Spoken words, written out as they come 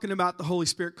Talking about the Holy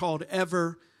Spirit called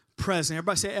ever present.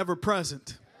 Everybody say ever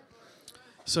present.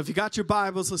 So if you got your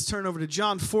Bibles, let's turn over to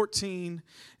John 14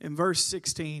 and verse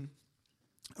 16.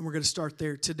 And we're going to start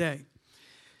there today.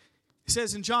 It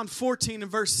says in John 14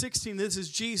 and verse 16, this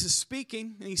is Jesus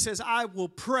speaking. And he says, I will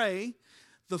pray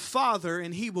the Father,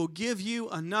 and he will give you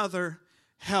another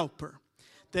helper,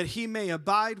 that he may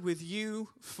abide with you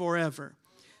forever.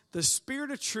 The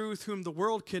Spirit of truth, whom the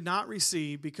world cannot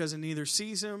receive, because it neither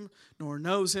sees him nor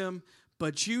knows him,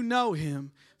 but you know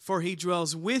him, for he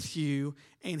dwells with you,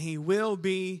 and he will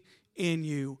be in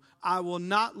you. I will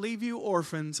not leave you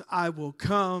orphans. I will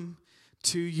come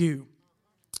to you.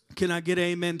 Can I get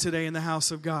amen today in the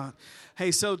house of God?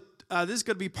 Hey, so this is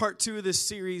going to be part 2 of this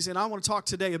series, and I want to talk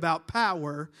today about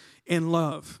power in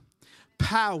love.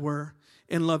 Power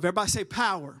in love. Everybody say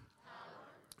power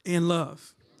in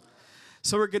love.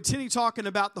 So we're continuing talking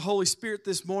about the Holy Spirit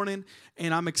this morning,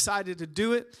 and I'm excited to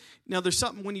do it. Now, there's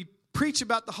something when you preach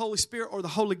about the Holy Spirit or the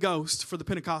Holy Ghost for the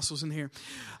Pentecostals in here,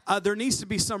 there needs to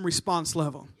be some response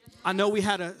level. I know we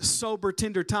had a sober,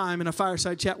 tender time in a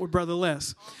fireside chat with Brother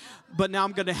Les, but now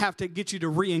I'm going to have to get you to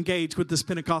re-engage with this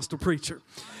Pentecostal preacher.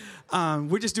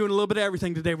 We're just doing a little bit of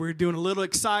everything today. We're doing a little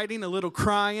exciting, a little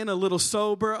crying, a little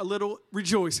sober, a little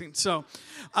rejoicing. So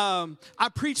I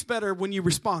preach better when you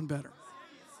respond better.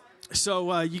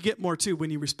 So you get more, too,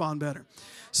 when you respond better.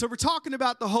 So we're talking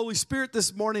about the Holy Spirit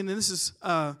this morning, and this is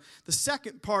the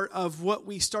second part of what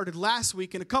we started last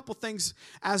week. And a couple things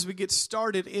as we get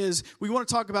started is we want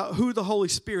to talk about who the Holy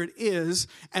Spirit is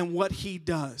and what he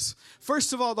does.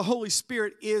 First of all, the Holy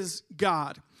Spirit is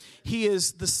God. He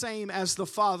is the same as the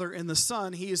Father and the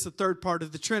Son. He is the third part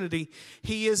of the Trinity.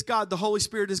 He is God. The Holy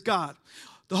Spirit is God.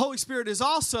 The Holy Spirit is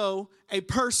also a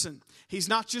person. He's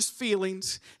not just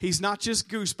feelings. He's not just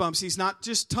goosebumps. He's not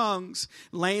just tongues,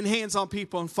 laying hands on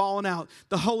people and falling out.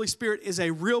 The Holy Spirit is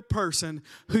a real person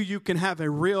who you can have a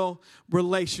real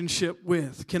relationship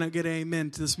with. Can I get an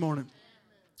amen to this morning?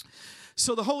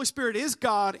 So the Holy Spirit is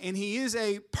God, and he is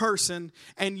a person,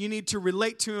 and you need to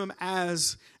relate to him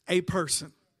as a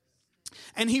person.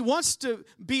 And he wants to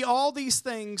be all these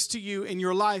things to you in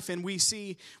your life. And we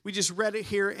just read it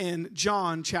here in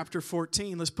John chapter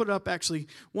 14. Let's put it up actually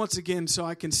once again so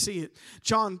I can see it.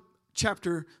 John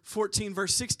chapter 14,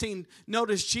 verse 16.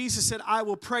 Notice Jesus said, I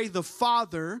will pray the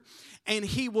Father, and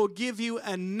he will give you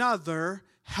another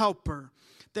helper,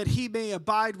 that he may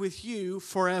abide with you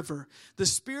forever. The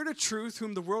Spirit of truth,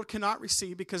 whom the world cannot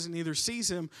receive, because it neither sees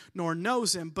him nor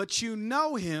knows him, but you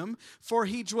know him, for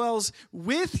he dwells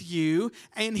with you,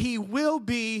 and he will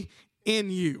be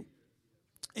in you.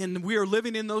 And we are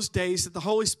living in those days that the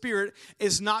Holy Spirit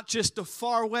is not just a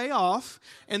far way off,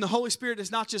 and the Holy Spirit is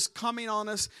not just coming on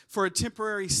us for a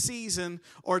temporary season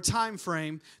or time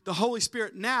frame. The Holy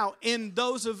Spirit now, in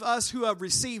those of us who have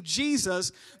received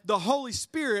Jesus, the Holy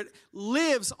Spirit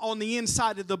lives on the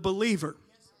inside of the believer.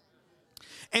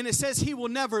 And it says he will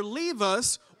never leave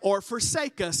us or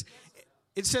forsake us.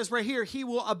 It says right here, he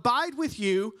will abide with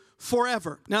you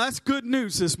forever. Now, that's good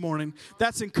news this morning.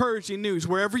 That's encouraging news.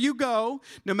 Wherever you go,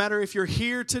 no matter if you're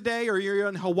here today or you're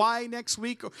in Hawaii next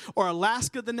week or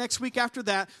Alaska the next week after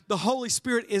that, the Holy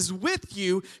Spirit is with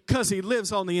you because he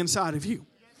lives on the inside of you.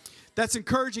 That's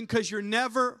encouraging because you're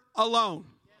never alone.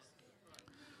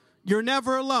 You're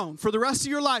never alone. For the rest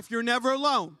of your life, you're never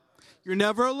alone. You're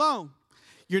never alone.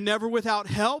 You're never without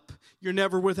help. You're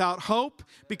never without hope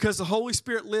because the Holy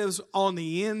Spirit lives on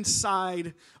the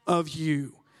inside of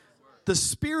you. The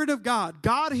Spirit of God,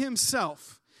 God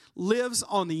himself, lives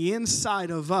on the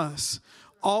inside of us,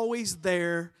 always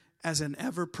there as an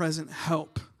ever-present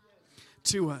help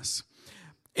to us.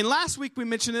 And last week we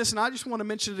mentioned this, and I just want to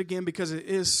mention it again because it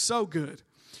is so good.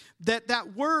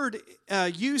 That word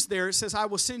used there, it says, I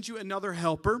will send you another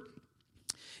helper.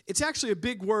 It's actually a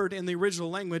big word in the original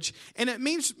language, and it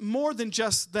means more than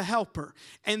just the helper.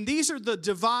 And these are the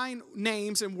divine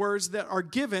names and words that are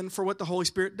given for what the Holy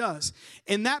Spirit does.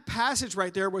 In that passage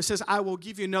right there where it says, I will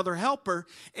give you another helper,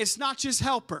 it's not just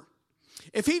helper.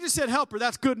 If he just said helper,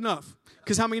 that's good enough.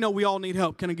 Because how many know we all need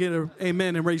help? Can I get an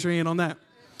amen and raise your hand on that?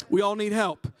 We all need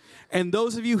help. And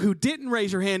those of you who didn't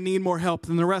raise your hand need more help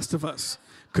than the rest of us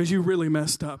because you really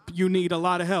messed up. You need a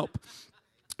lot of help.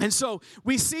 And so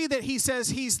we see that he says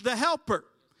he's the helper.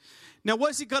 Now,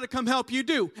 what's he going to come help you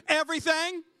do?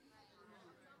 Everything.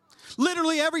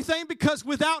 Literally everything, because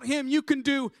without him you can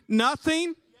do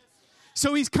nothing.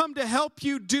 So he's come to help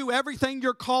you do everything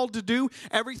you're called to do,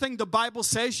 everything the Bible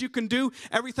says you can do,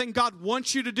 everything God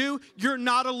wants you to do. You're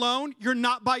not alone. You're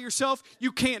not by yourself.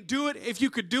 You can't do it. If you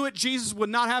could do it, Jesus would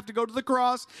not have to go to the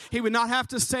cross. He would not have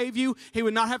to save you. He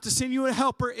would not have to send you a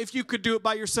helper if you could do it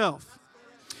by yourself.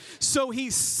 So he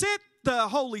sent the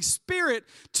Holy Spirit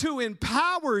to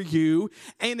empower you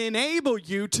and enable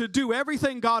you to do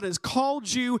everything God has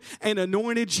called you and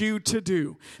anointed you to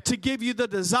do, to give you the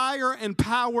desire and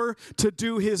power to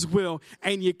do His will.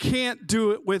 And you can't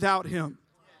do it without Him.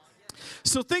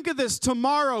 So think of this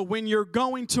tomorrow when you're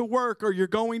going to work or you're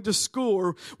going to school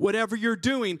or whatever you're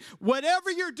doing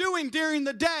during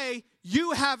the day,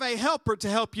 you have a helper to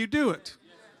help you do it.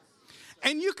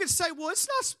 And you could say, well, it's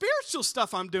not spiritual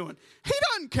stuff I'm doing. He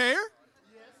doesn't care.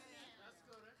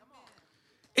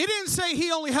 It didn't say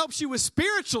He only helps you with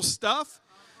spiritual stuff.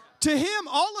 To Him,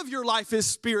 all of your life is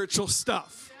spiritual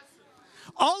stuff.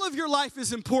 All of your life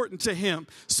is important to Him.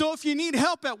 So if you need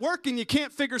help at work and you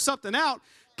can't figure something out,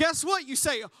 guess what? You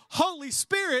say, Holy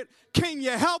Spirit, can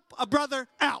you help a brother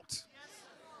out?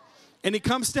 And He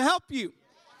comes to help you.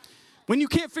 When you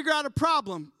can't figure out a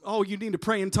problem, oh, you need to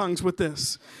pray in tongues with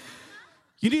this.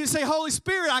 You need to say, Holy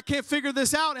Spirit, I can't figure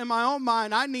this out in my own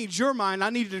mind. I need your mind.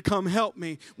 I need you to come help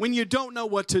me. When you don't know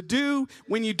what to do,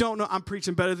 when you don't know, I'm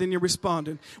preaching better than you're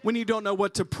responding. When you don't know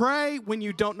what to pray, when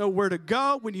you don't know where to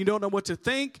go, when you don't know what to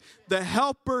think, the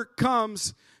helper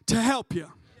comes to help you.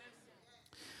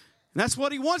 And that's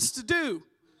what He wants to do.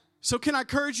 So can I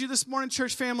encourage you this morning,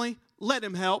 church family? Let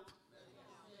Him help.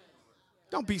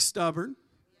 Don't be stubborn.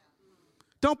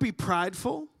 Don't be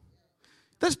prideful.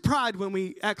 That's pride when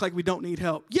we act like we don't need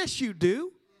help. Yes, you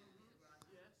do.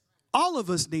 All of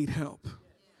us need help.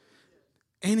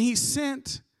 And He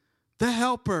sent the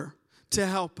helper to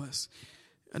help us.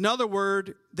 Another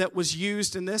word that was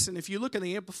used in this, and if you look in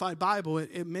the Amplified Bible,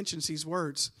 it mentions these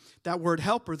words. That word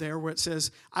helper there, where it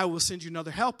says, I will send you another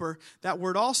helper. That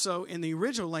word also, in the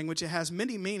original language, it has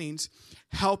many meanings.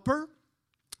 Helper,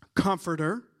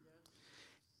 comforter.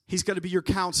 He's going to be your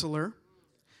counselor,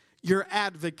 your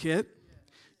advocate,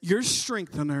 your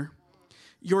strengthener,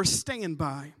 your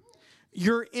standby,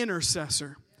 your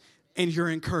intercessor, and your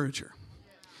encourager.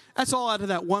 That's all out of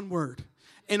that one word.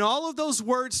 And all of those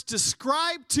words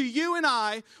describe to you and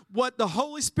I what the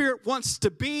Holy Spirit wants to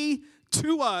be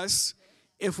to us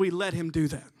if we let Him do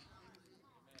that.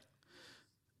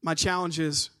 My challenge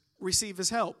is receive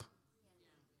His help.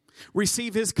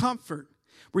 Receive His comfort.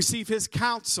 Receive His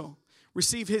counsel.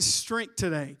 Receive His strength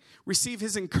today. Receive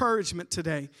His encouragement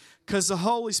today. Because the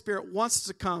Holy Spirit wants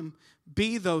to come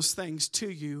be those things to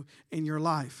you in your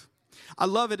life. I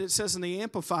love it. It says in the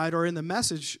Amplified, or in the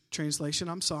Message translation,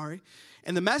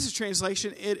 in the Message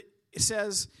translation, it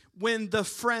says, when the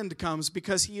friend comes,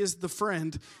 because He is the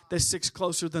friend that sticks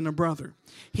closer than a brother.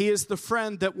 He is the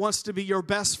friend that wants to be your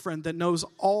best friend, that knows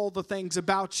all the things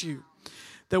about you,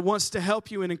 that wants to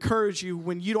help you and encourage you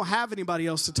when you don't have anybody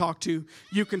else to talk to.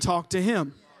 You can talk to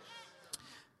Him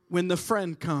when the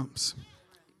friend comes.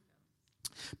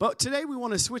 But today we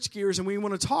want to switch gears and we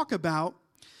want to talk about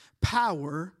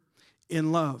power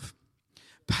in love.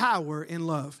 Power in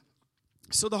love.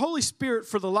 So the Holy Spirit,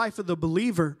 for the life of the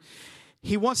believer,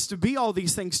 He wants to be all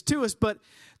these things to us. But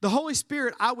the Holy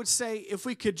Spirit, I would say, if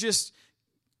we could just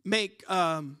make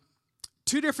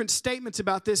two different statements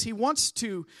about this, He wants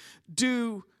to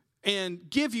do and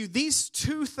give you these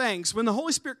two things. When the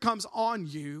Holy Spirit comes on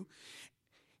you,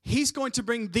 He's going to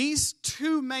bring these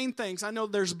two main things. I know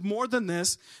there's more than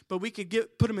this, but we could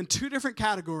put them in two different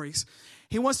categories.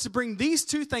 He wants to bring these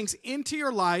two things into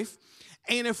your life.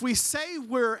 And if we say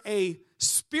we're a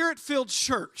Spirit-filled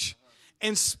church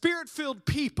and Spirit-filled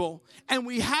people, and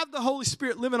we have the Holy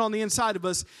Spirit living on the inside of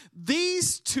us,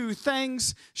 these two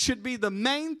things should be the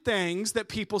main things that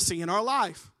people see in our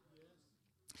life.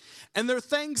 And they're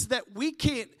things that we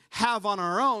can't have on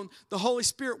our own. The Holy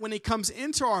Spirit, when He comes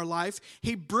into our life,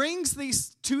 He brings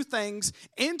these two things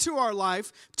into our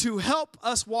life to help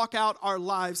us walk out our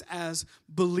lives as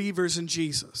believers in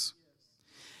Jesus.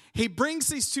 He brings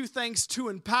these two things to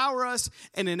empower us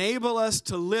and enable us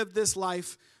to live this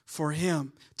life for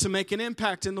Him, to make an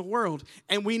impact in the world.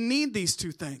 And we need these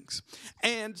two things.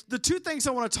 And the two things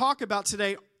I want to talk about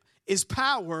today is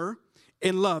power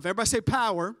and love. Everybody say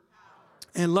power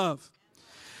and love.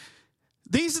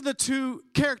 These are the two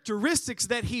characteristics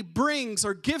that He brings,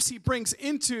 or gifts He brings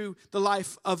into the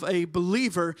life of a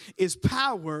believer, is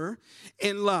power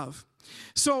and love.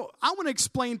 So I want to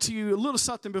explain to you a little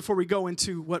something before we go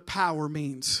into what power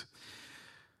means.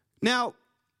 Now,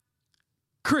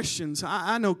 Christians,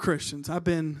 I know Christians. I've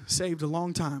been saved a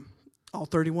long time, all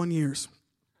 31 years.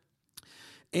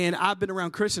 And I've been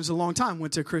around Christians a long time,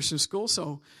 went to Christian school,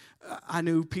 so I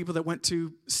knew people that went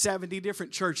to 70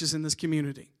 different churches in this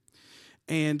community.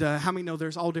 And how many know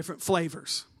there's all different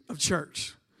flavors of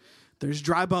church? There's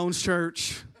dry bones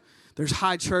church. There's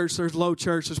high church. There's low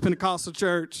church. There's Pentecostal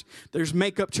church. There's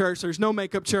makeup church. There's no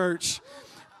makeup church.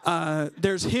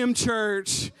 There's hymn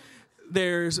church.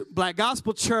 There's Black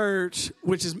Gospel Church,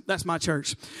 that's my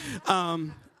church.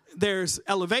 There's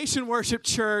Elevation Worship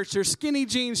Church. There's Skinny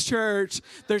Jeans Church.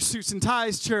 There's Suits and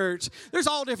Ties Church. There's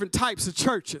all different types of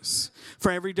churches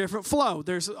for every different flow.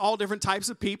 There's all different types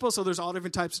of people, so there's all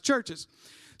different types of churches.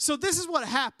 So this is what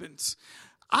happens.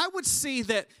 I would see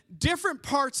that different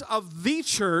parts of the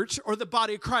church or the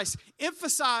body of Christ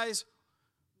emphasize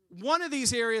one of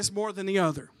these areas more than the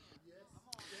other.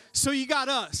 So you got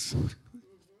us.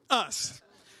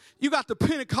 You got the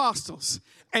Pentecostals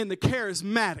and the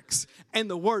charismatics and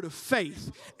the word of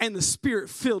faith and the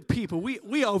spirit-filled people.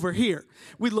 We over here.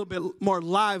 We a little bit more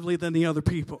lively than the other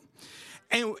people.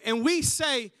 And we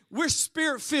say we're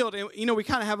spirit-filled. And, we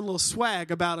kind of have a little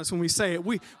swag about us when we say it.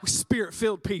 We're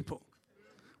spirit-filled people.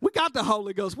 We got the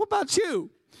Holy Ghost. What about you?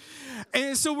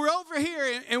 And so we're over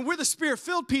here, and we're the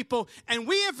spirit-filled people, and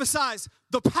we emphasize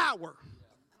the power.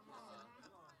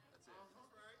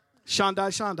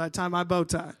 Shondai, tie my bow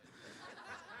tie.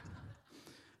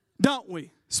 Don't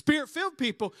we? Spirit-filled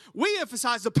people, we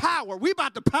emphasize the power. We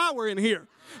about the power in here.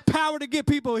 Power to get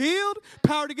people healed,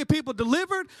 power to get people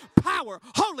delivered, power,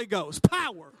 Holy Ghost,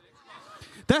 power.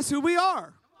 That's who we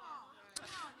are.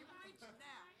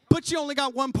 But you only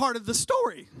got one part of the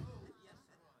story.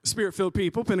 Spirit-filled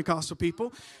people, Pentecostal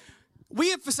people.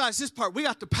 We emphasize this part. We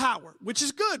got the power, which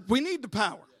is good. We need the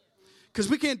power. Because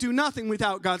we can't do nothing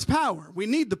without God's power. We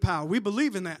need the power. We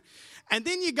believe in that. And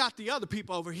then you got the other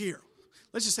people over here.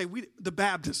 Let's just say the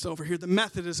Baptists over here, the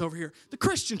Methodists over here, the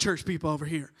Christian church people over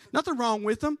here. Nothing wrong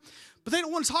with them, but they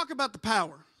don't want to talk about the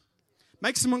power.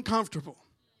 Makes them uncomfortable.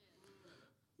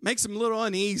 Makes them a little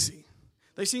uneasy.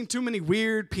 They've seen too many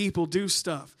weird people do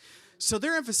stuff. So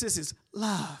their emphasis is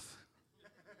love.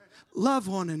 Love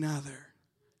one another.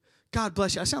 God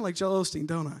bless you. I sound like Joel Osteen,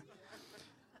 don't I?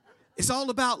 It's all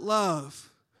about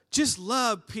love. Just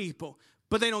love people.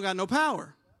 But they don't got no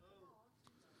power.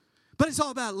 But it's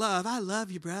all about love. I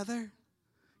love you, brother.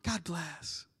 God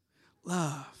bless.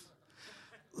 Love.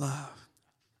 Love.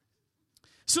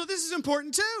 So this is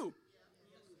important too.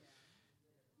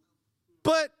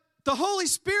 But the Holy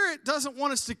Spirit doesn't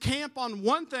want us to camp on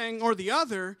one thing or the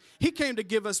other. He came to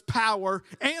give us power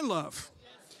and love.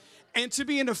 And to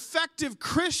be an effective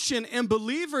Christian and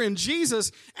believer in Jesus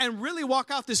and really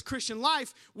walk out this Christian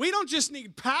life, we don't just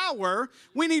need power,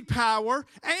 we need power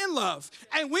and love.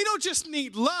 And we don't just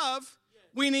need love,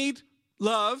 we need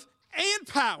love and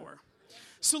power.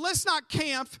 So let's not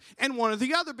camp in one or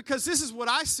the other, because this is what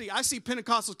I see. I see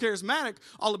Pentecostal charismatic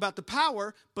all about the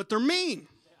power, but they're mean.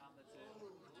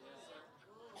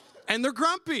 And they're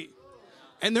grumpy.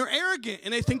 And they're arrogant.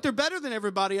 And they think they're better than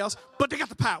everybody else, but they got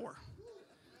the power.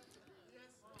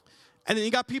 And then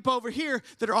you got people over here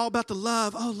that are all about the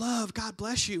love. Oh, love, God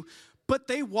bless you. But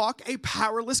they walk a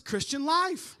powerless Christian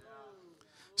life.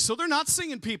 So they're not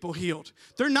seeing people healed.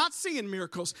 They're not seeing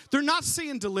miracles. They're not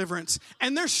seeing deliverance.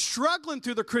 And they're struggling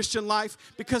through their Christian life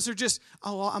because they're just,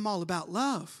 I'm all about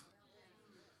love.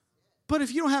 But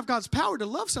if you don't have God's power to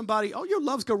love somebody, your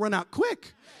love's going to run out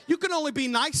quick. You can only be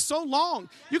nice so long.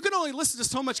 You can only listen to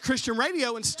so much Christian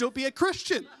radio and still be a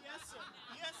Christian.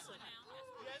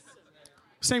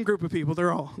 Same group of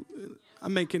people.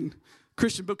 I'm making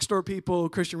Christian bookstore people,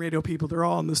 Christian radio people. They're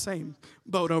all in the same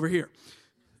boat over here.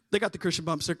 They got the Christian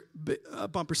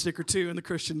bumper sticker too and the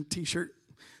Christian t-shirt.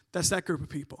 That's that group of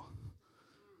people.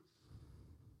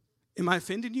 Am I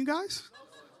offending you guys?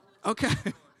 Okay.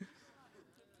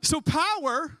 So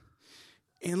power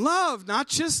and love, not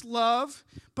just love,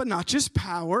 but not just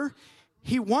power.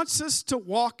 He wants us to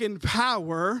walk in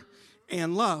power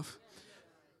and love.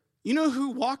 You know who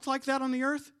walked like that on the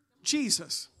earth?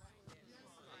 Jesus.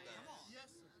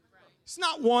 It's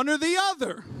not one or the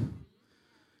other.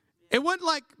 It wasn't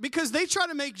like, because they try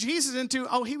to make Jesus into,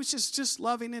 he was just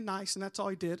loving and nice and that's all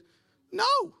he did. No,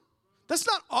 that's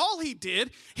not all he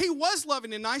did. He was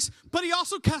loving and nice, but he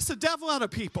also cast the devil out of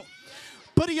people.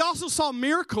 But he also saw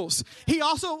miracles. He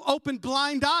also opened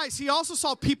blind eyes. He also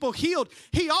saw people healed.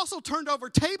 He also turned over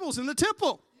tables in the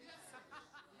temple.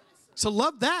 So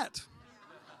love that.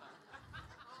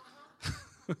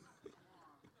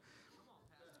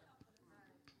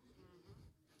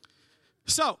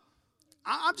 So,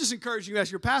 I'm just encouraging you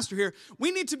as your pastor here,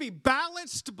 we need to be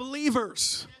balanced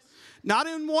believers. Not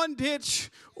in one ditch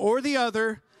or the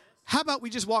other. How about we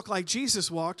just walk like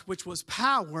Jesus walked, which was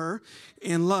power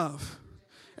and love.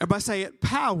 Everybody say it,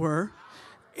 power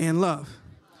and love.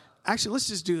 Actually, let's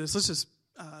just do this. Let's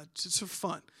just for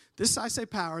fun. This side say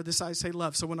power, this side say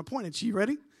love. So when I point at you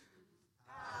ready?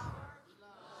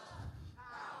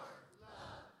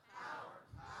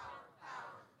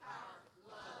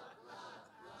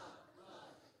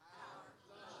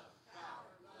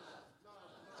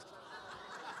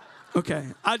 Okay,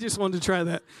 I just wanted to try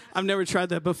that. I've never tried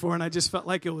that before, and I just felt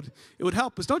like it would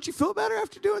help us. Don't you feel better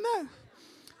after doing that?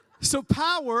 So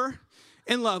power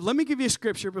and love. Let me give you a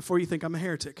scripture before you think I'm a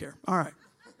heretic here. All right.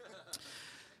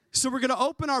 So we're going to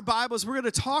open our Bibles. We're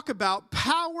going to talk about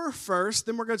power first,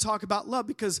 then we're going to talk about love,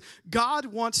 because God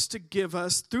wants to give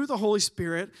us, through the Holy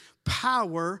Spirit,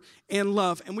 power and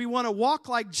love. And we want to walk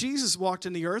like Jesus walked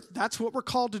in the earth. That's what we're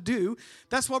called to do.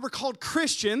 That's why we're called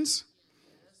Christians,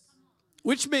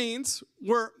 which means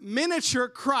we're miniature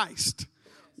Christ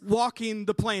walking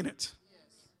the planet.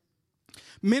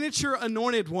 Miniature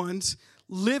anointed ones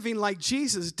living like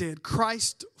Jesus did,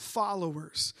 Christ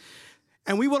followers.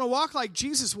 And we want to walk like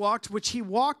Jesus walked, which he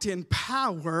walked in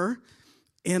power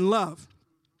and love.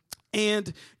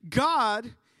 And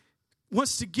God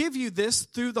wants to give you this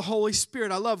through the Holy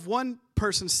Spirit. I love one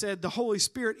person said the Holy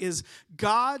Spirit is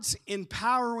God's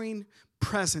empowering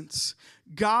presence.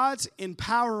 God's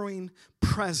empowering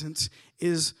presence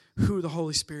is who the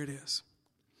Holy Spirit is.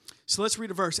 So let's read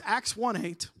a verse. Acts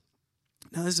 1:8.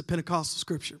 Now this is a Pentecostal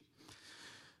scripture.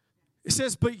 It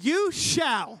says, but you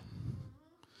shall...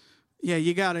 Yeah,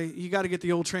 you gotta get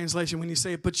the old translation when you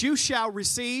say it. But you shall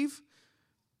receive,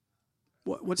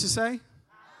 what's it say?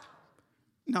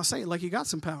 Now say it like you got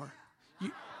some power.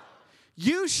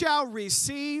 You shall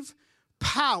receive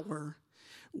power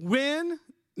when,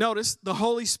 notice, the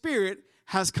Holy Spirit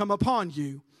has come upon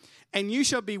you. And you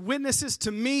shall be witnesses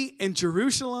to me in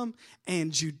Jerusalem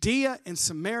and Judea and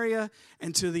Samaria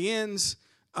and to the ends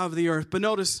of the earth. But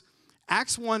notice,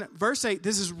 Acts 1, verse 8,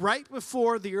 this is right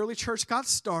before the early church got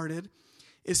started.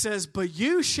 It says, but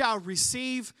you shall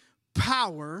receive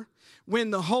power when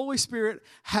the Holy Spirit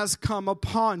has come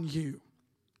upon you.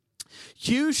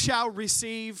 You shall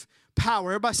receive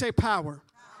power. Everybody say power.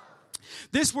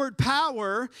 This word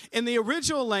power in the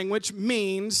original language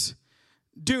means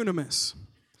dunamis,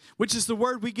 which is the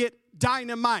word we get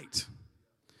dynamite.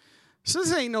 So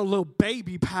this ain't no little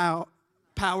baby power.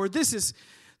 This is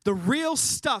the real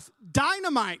stuff,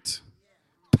 dynamite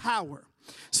power.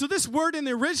 So this word in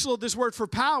the original, this word for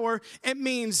power, it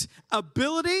means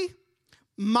ability,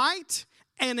 might,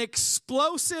 and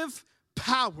explosive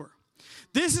power.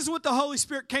 This is what the Holy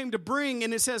Spirit came to bring.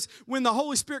 And it says, when the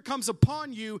Holy Spirit comes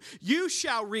upon you, you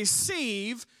shall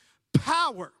receive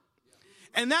power.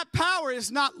 And that power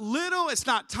is not little, it's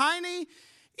not tiny.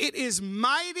 It is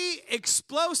mighty,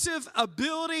 explosive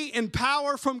ability and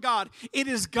power from God. It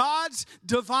is God's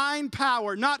divine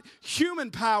power, not human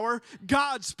power,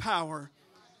 God's power.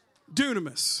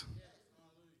 Dunamis.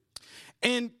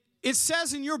 And it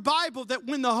says in your Bible that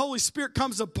when the Holy Spirit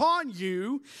comes upon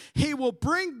you, he will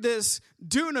bring this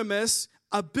dunamis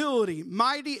ability,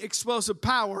 mighty, explosive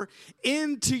power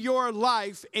into your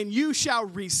life, and you shall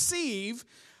receive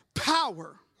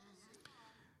power.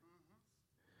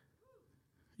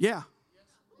 Yeah.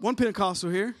 One Pentecostal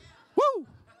here. Woo!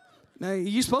 Now,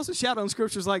 you're supposed to shout on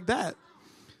scriptures like that.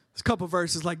 There's a couple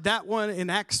verses like that one in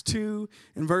Acts 2,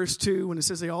 in verse 2, when it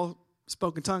says they all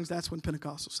spoke in tongues, that's when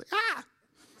Pentecostals say, ah!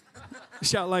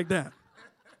 Shout like that.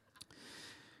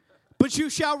 But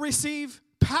you shall receive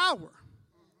power.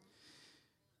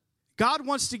 God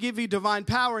wants to give you divine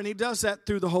power, and he does that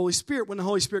through the Holy Spirit. When the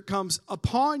Holy Spirit comes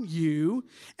upon you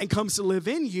and comes to live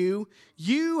in you,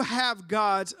 you have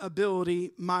God's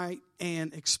ability, might,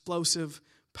 and explosive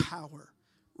power.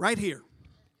 Right here.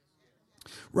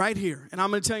 Right here. And I'm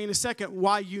going to tell you in a second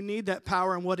why you need that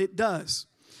power and what it does.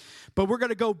 But we're going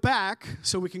to go back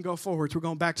so we can go forward. We're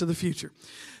going back to the future.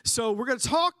 So we're going to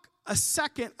talk a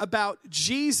second about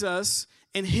Jesus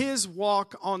and his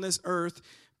walk on this earth,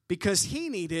 because he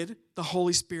needed the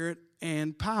Holy Spirit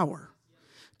and power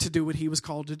to do what he was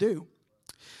called to do.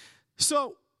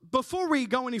 So before we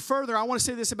go any further, I want to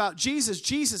say this about Jesus.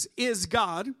 Jesus is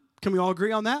God. Can we all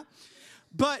agree on that?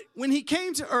 But when he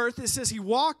came to earth, it says he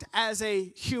walked as a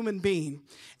human being.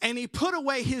 And he put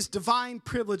away his divine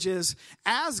privileges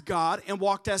as God and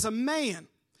walked as a man.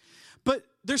 But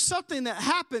there's something that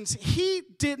happens. He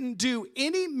didn't do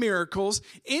any miracles,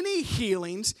 any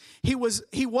healings. He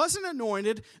wasn't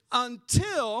anointed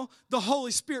until the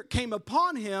Holy Spirit came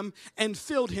upon him and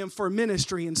filled him for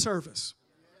ministry and service.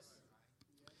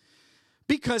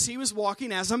 Because he was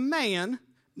walking as a man,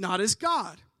 not as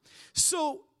God.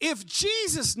 So if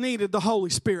Jesus needed the Holy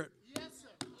Spirit,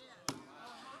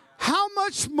 how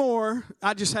much more,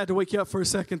 I just had to wake you up for a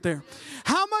second there.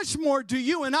 How much more do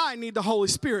you and I need the Holy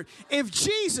Spirit? If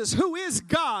Jesus, who is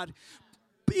God,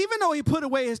 even though he put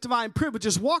away his divine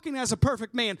privileges, walking as a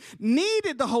perfect man,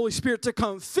 needed the Holy Spirit to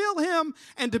come fill him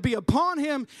and to be upon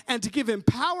him and to give him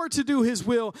power to do his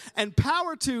will and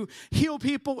power to heal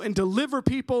people and deliver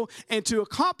people and to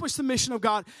accomplish the mission of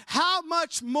God, how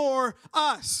much more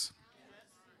us?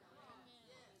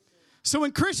 So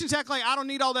when Christians act like, I don't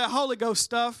need all that Holy Ghost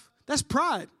stuff, that's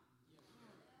pride.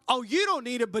 Oh, you don't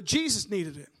need it, but Jesus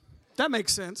needed it. That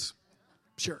makes sense.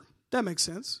 Sure, that makes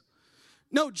sense.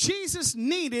 No, Jesus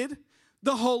needed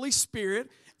the Holy Spirit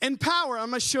and power. I'm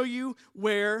going to show you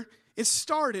where it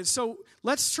started. So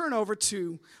let's turn over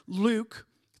to Luke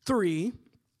 3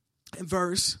 and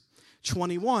verse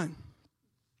 21.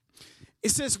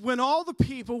 It says, when all the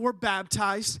people were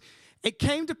baptized, it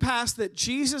came to pass that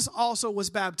Jesus also was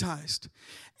baptized.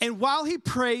 And while he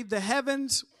prayed, the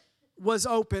heavens was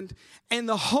opened, and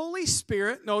the Holy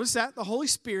Spirit, notice that, the Holy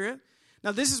Spirit.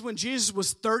 Now this is when Jesus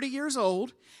was 30 years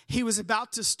old. He was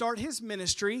about to start his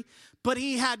ministry, but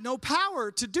he had no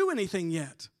power to do anything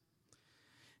yet.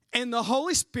 And the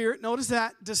Holy Spirit, notice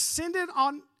that, descended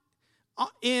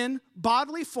in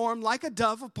bodily form like a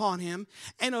dove upon him,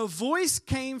 and a voice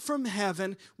came from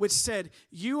heaven which said,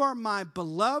 you are my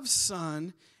beloved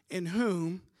Son, in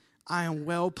whom I am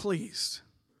well pleased.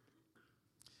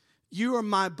 You are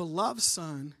my beloved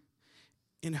Son,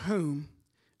 in whom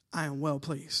I am well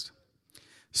pleased.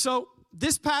 So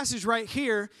this passage right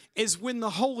here is when the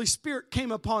Holy Spirit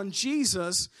came upon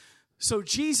Jesus, so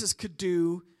Jesus could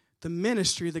do the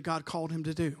ministry that God called him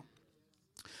to do.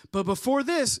 But before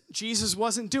this, Jesus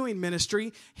wasn't doing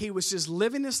ministry. He was just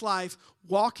living his life,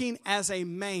 walking as a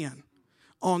man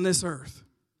on this earth.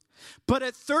 But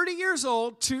at 30 years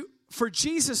old, for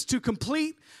Jesus to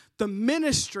complete the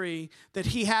ministry that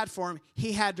he had for him,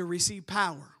 he had to receive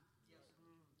power.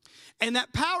 And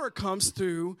that power comes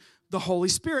through the Holy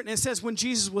Spirit. And it says when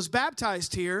Jesus was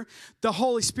baptized here, the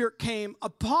Holy Spirit came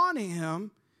upon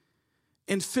him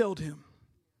and filled him.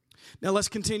 Now let's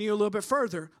continue a little bit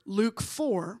further. Luke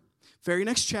 4, very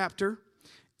next chapter,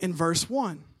 in verse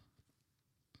 1.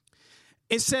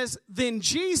 It says, then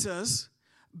Jesus,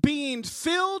 being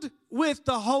filled with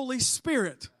the Holy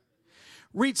Spirit,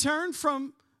 returned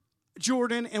from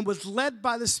Jordan and was led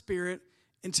by the Spirit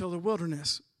until the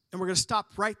wilderness. And we're going to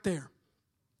stop right there.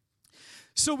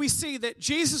 So we see that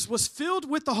Jesus was filled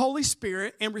with the Holy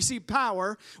Spirit and received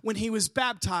power when he was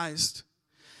baptized.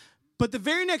 But the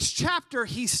very next chapter,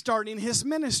 he's starting his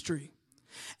ministry.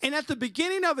 And at the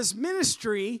beginning of his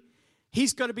ministry,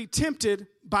 he's going to be tempted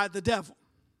by the devil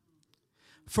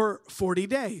for 40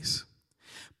 days.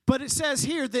 But it says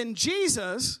here, then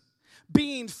Jesus,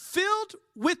 being filled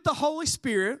with the Holy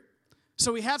Spirit,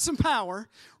 so he had some power,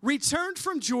 returned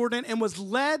from Jordan and was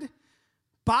led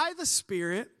by the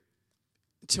Spirit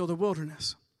until the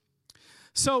wilderness.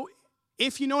 So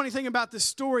if you know anything about this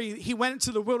story, he went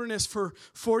into the wilderness for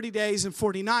 40 days and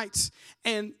 40 nights,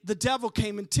 and the devil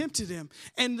came and tempted him.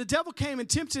 And the devil came and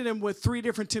tempted him with 3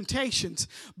 different temptations.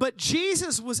 But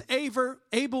Jesus was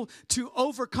able to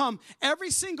overcome every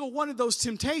single one of those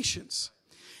temptations.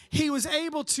 He was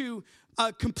able to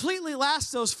completely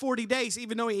last those 40 days,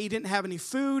 even though he didn't have any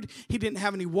food, he didn't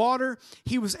have any water.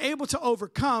 He was able to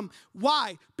overcome.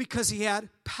 Why? Because he had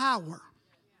power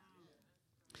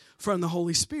from the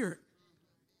Holy Spirit.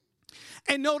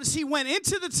 And notice he went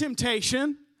into the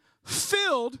temptation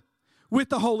filled with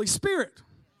the Holy Spirit.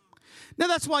 Now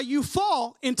that's why you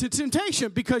fall into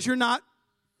temptation, because you're not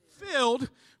filled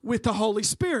with the Holy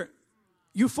Spirit.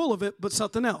 You're full of it, but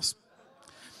something else.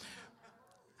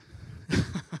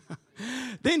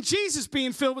 Then Jesus,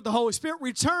 being filled with the Holy Spirit,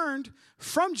 returned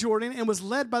from Jordan and was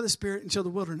led by the Spirit into the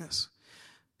wilderness.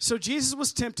 So Jesus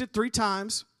was tempted 3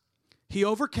 times. He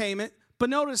overcame it.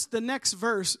 But notice the next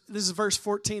verse, this is verse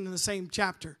 14 in the same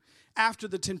chapter, after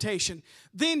the temptation.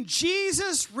 Then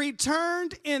Jesus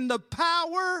returned in the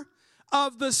power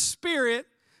of the Spirit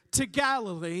to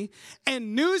Galilee,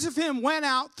 and news of him went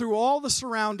out through all the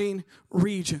surrounding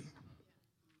region.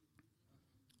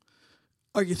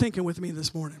 Are you thinking with me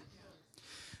this morning?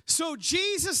 So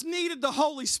Jesus needed the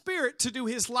Holy Spirit to do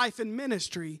his life and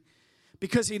ministry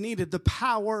because he needed the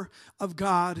power of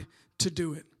God to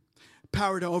do it.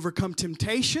 Power to overcome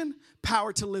temptation,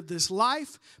 power to live this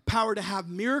life, power to have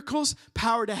miracles,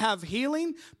 power to have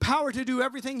healing, power to do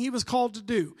everything he was called to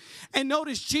do. And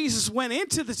notice Jesus went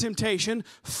into the temptation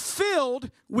filled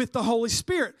with the Holy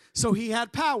Spirit, so he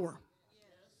had power.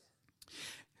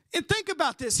 And think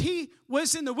about this. He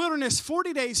was in the wilderness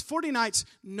 40 days, 40 nights,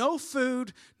 no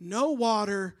food, no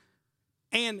water,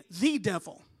 and the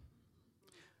devil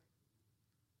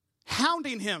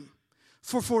hounding him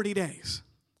for 40 days.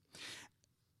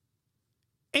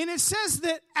 And it says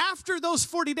that after those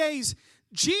 40 days,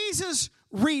 Jesus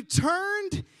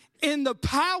returned in the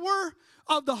power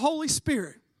of the Holy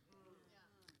Spirit.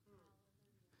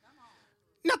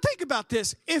 Now think about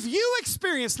this. If you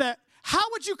experience that, how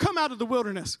would you come out of the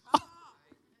wilderness?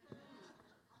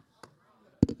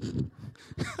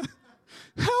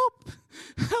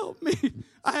 Help me.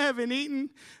 I haven't eaten.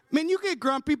 Man, you get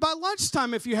grumpy by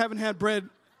lunchtime if you haven't had bread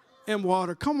and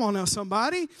water. Come on now,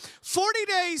 somebody. 40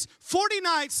 days, 40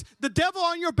 nights, the devil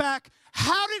on your back.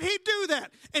 How did he do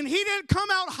that? And he didn't come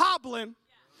out hobbling.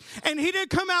 And he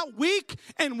didn't come out weak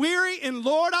and weary and,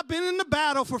 Lord, I've been in the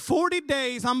battle for 40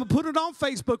 days. I'm going to put it on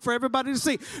Facebook for everybody to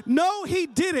see. No, he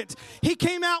didn't. He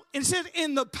came out and said,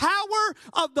 in the power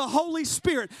of the Holy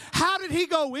Spirit. How did he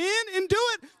go in and do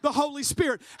it? The Holy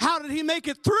Spirit. How did he make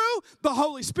it through? The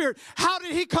Holy Spirit. How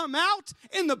did he come out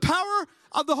in the power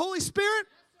of the Holy Spirit?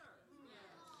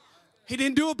 He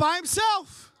didn't do it by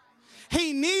himself.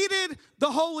 He needed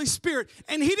the Holy Spirit.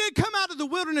 And he didn't come out of the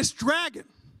wilderness dragging.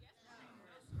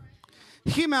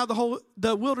 He came out of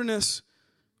the wilderness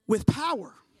with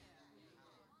power.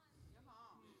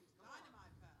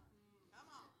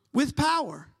 With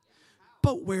power.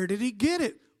 But where did he get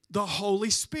it? The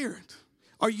Holy Spirit.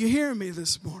 Are you hearing me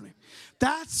this morning?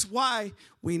 That's why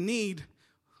we need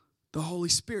the Holy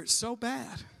Spirit so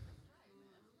bad.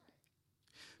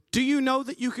 Do you know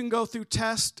that you can go through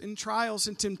tests and trials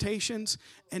and temptations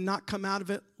and not come out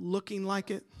of it looking like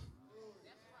it?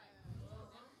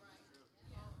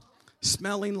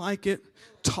 Smelling like it,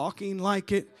 talking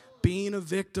like it, being a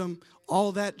victim,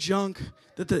 all that junk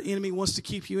that the enemy wants to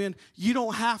keep you in. You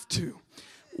don't have to.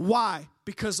 Why?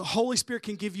 Because the Holy Spirit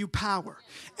can give you power.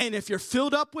 And if you're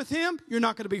filled up with Him, you're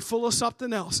not going to be full of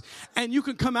something else. And you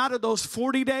can come out of those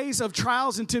 40 days of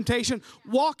trials and temptation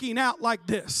walking out like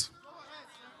this.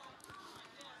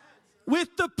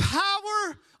 With the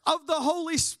power of the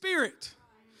Holy Spirit.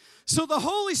 So the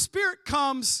Holy Spirit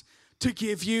comes to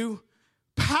give you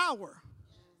power.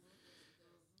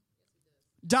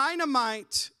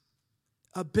 Dynamite,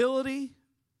 ability,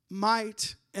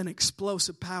 might, and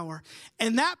explosive power.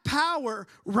 And that power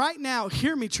right now,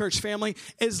 hear me, church family,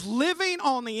 is living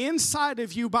on the inside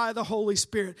of you by the Holy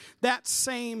Spirit. That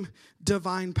same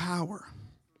divine power.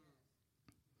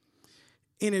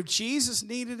 And if Jesus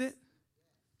needed it,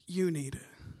 you need it.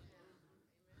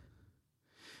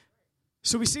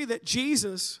 So we see that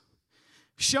Jesus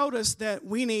showed us that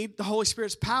we need the Holy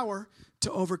Spirit's power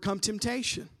to overcome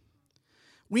temptation.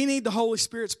 We need the Holy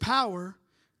Spirit's power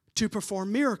to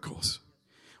perform miracles.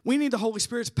 We need the Holy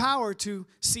Spirit's power to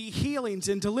see healings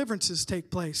and deliverances take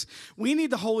place. We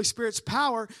need the Holy Spirit's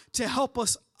power to help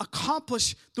us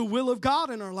accomplish the will of God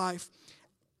in our life.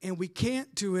 And we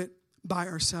can't do it by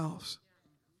ourselves.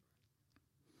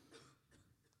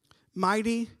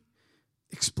 Mighty,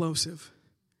 explosive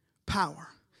power.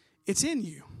 It's in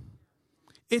you.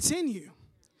 It's in you.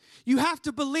 You have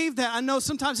to believe that. I know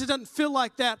sometimes it doesn't feel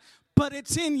like that, but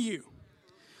it's in you.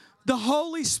 The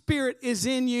Holy Spirit is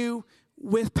in you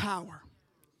with power.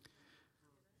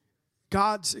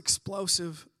 God's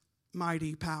explosive,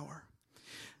 mighty power.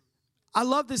 I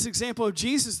love this example of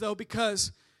Jesus, though,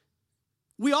 because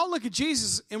we all look at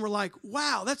Jesus and we're like,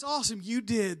 wow, that's awesome. You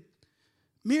did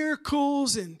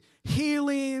miracles and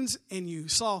healings, and you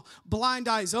saw blind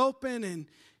eyes open, and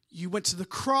you went to the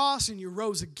cross and you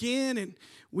rose again, and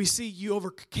we see you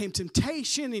overcame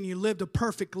temptation and you lived a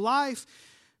perfect life.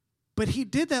 But he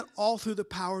did that all through the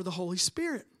power of the Holy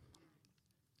Spirit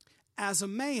as a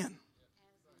man.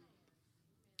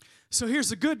 So here's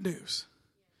the good news.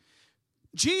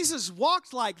 Jesus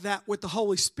walked like that with the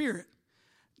Holy Spirit,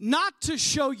 not to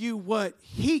show you what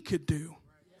he could do,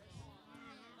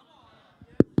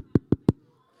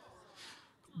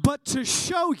 but to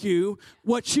show you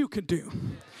what you could do.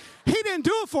 He didn't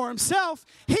do it for himself.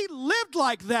 He lived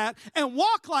like that and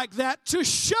walked like that to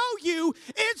show you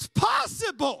it's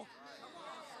possible.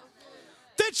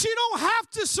 That you don't have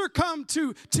to succumb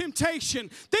to temptation.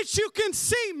 That you can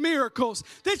see miracles.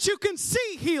 That you can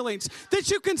see healings. That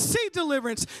you can see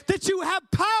deliverance. That you have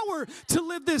power to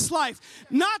live this life.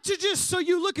 Not to just so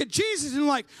you look at Jesus and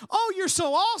like, oh, you're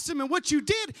so awesome. And what you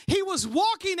did, he was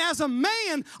walking as a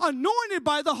man anointed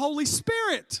by the Holy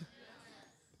Spirit.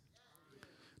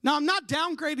 Now, I'm not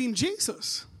downgrading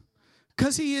Jesus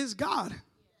because he is God.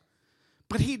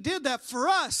 But he did that for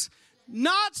us.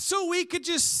 Not so we could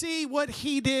just see what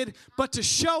he did, but to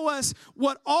show us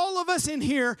what all of us in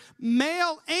here,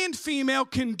 male and female,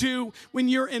 can do when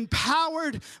you're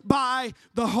empowered by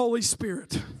the Holy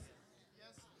Spirit.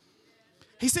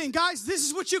 He's saying, guys, this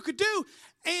is what you could do.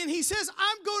 And he says,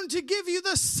 I'm going to give you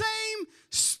the same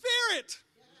Spirit.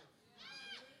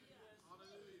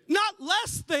 Not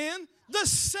less than, the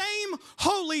same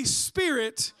Holy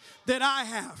Spirit that I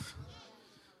have.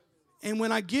 And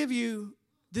when I give you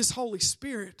this Holy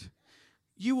Spirit,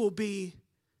 you will be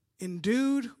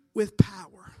endued with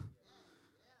power.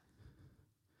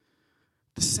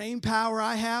 The same power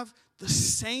I have, the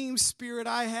same Spirit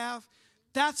I have,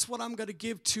 that's what I'm going to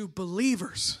give to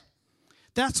believers.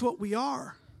 That's what we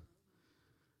are.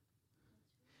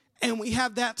 And we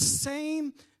have that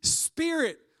same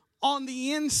Spirit on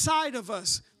the inside of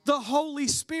us, the Holy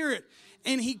Spirit.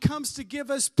 And He comes to give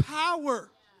us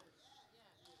power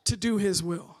to do His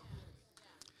will.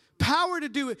 Power to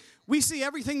do it. We see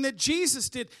everything that Jesus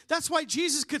did. That's why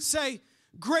Jesus could say,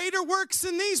 greater works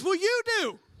than these will you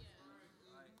do.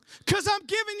 Because I'm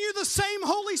giving you the same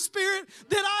Holy Spirit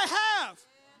that I have.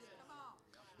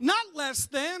 Not less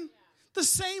than, the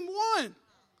same one.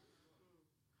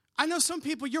 I know some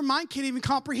people, your mind can't even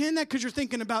comprehend that because you're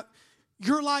thinking about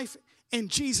your life and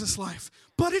Jesus' life.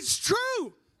 But it's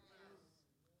true.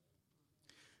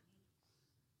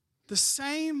 The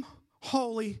same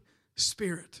Holy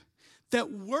Spirit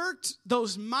that worked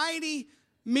those mighty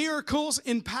miracles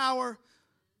in power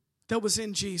that was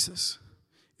in Jesus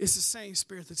is the same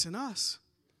Spirit that's in us.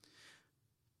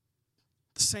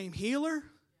 The same healer,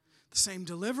 the same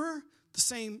deliverer, the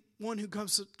same one who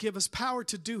comes to give us power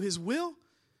to do His will.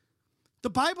 The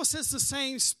Bible says the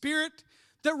same Spirit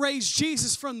that raised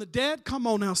Jesus from the dead, come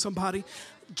on now somebody,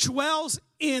 dwells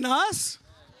in us.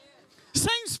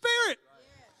 Same Spirit.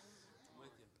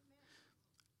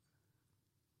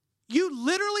 You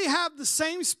literally have the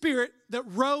same Spirit that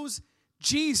rose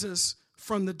Jesus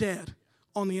from the dead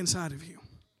on the inside of you.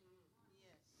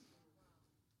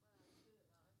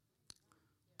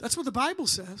 That's what the Bible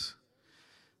says.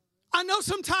 I know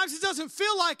sometimes it doesn't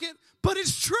feel like it, but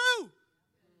it's true.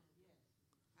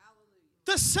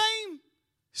 The same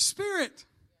Spirit.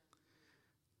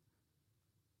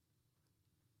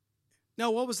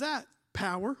 Now, what was that?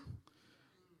 Power.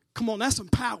 Come on, that's some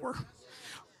power.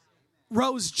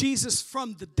 Rose Jesus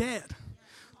from the dead.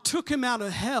 Took Him out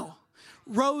of hell.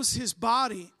 Rose His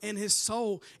body and His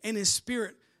soul and His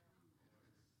spirit.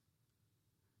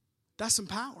 That's some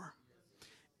power.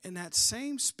 And that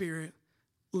same Spirit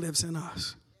lives in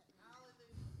us.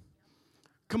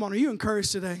 Come on, are you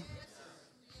encouraged today?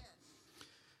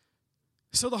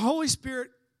 So the Holy Spirit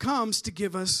comes to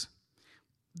give us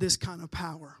this kind of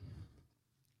power.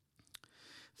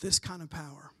 This kind of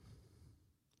power.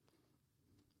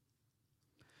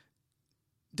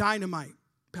 Dynamite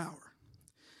power.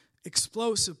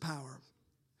 Explosive power.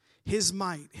 His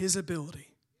might, His ability.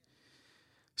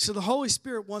 So the Holy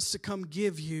Spirit wants to come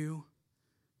give you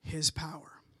His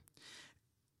power.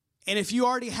 And if you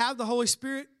already have the Holy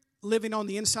Spirit living on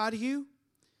the inside of you,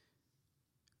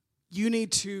 you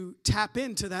need to tap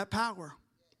into that power.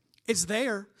 It's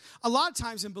there. A lot of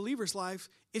times in believers' life,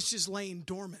 it's just laying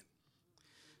dormant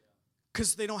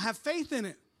because they don't have faith in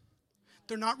it.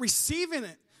 They're not receiving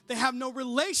it. They have no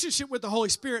relationship with the Holy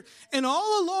Spirit. And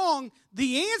all along,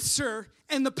 the answer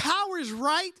and the power is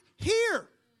right here.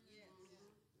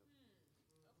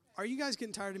 Are you guys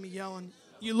getting tired of me yelling?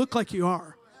 You look like you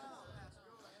are.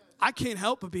 I can't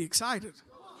help but be excited.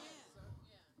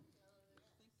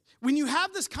 When you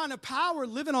have this kind of power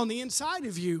living on the inside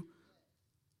of you,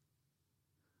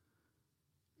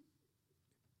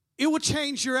 it will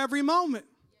change your every moment,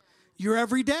 your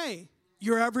every day,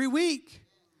 your every week.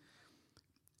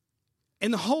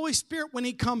 And the Holy Spirit, when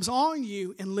He comes on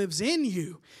you and lives in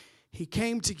you, He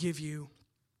came to give you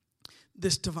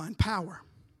this divine power.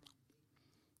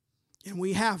 And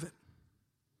we have it.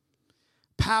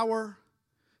 Power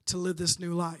to live this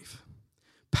new life.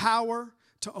 Power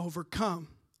to overcome.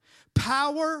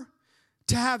 Power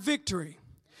to have victory.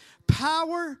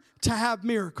 Power to have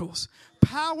miracles.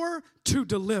 Power to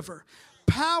deliver.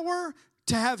 Power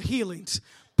to have healings.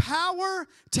 Power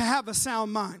to have a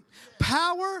sound mind.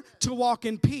 Power to walk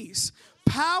in peace.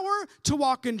 Power to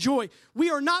walk in joy.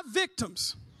 We are not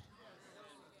victims.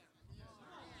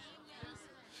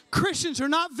 Christians are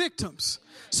not victims.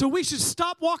 So we should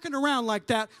stop walking around like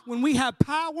that when we have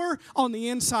power on the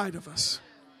inside of us.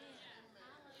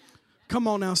 Come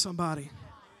on now, somebody.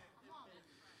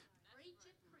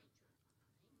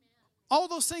 All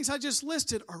those things I just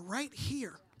listed are right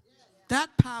here. That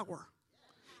power,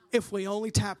 if we only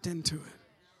tapped into it.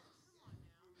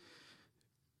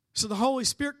 So the Holy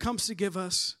Spirit comes to give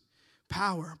us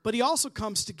power, but He also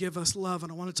comes to give us love,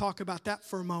 and I want to talk about that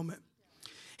for a moment.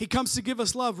 He comes to give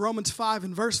us love, Romans 5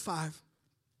 and verse 5.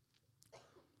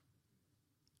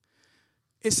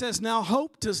 It says, now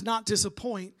hope does not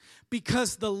disappoint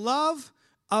because the love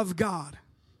of God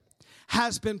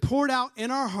has been poured out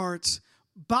in our hearts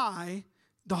by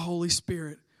the Holy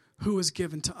Spirit who is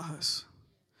given to us.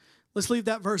 Let's leave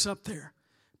that verse up there.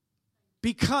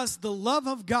 Because the love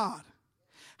of God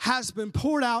has been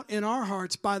poured out in our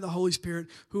hearts by the Holy Spirit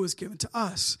who is given to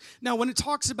us. Now, when it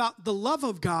talks about the love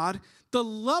of God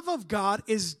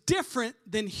is different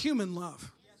than human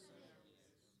love.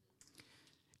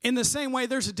 In the same way,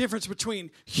 there's a difference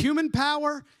between human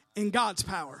power and God's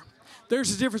power.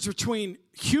 There's a difference between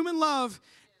human love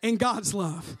and God's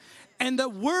love. And the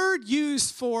word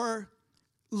used for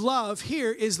love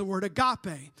here is the word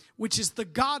agape, which is the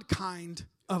God kind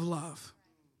of love.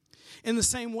 In the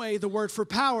same way, the word for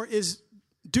power is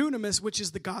dunamis, which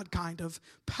is the God kind of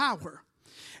power.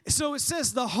 So it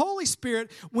says the Holy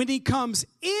Spirit, when he comes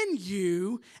in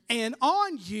you and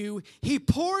on you, he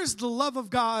pours the love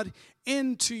of God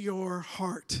into your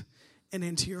heart and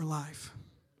into your life.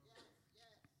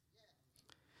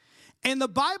 And the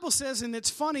Bible says, and it's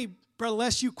funny, Brother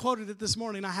Les, you quoted it this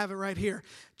morning. I have it right here.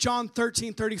 John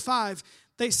 13:35.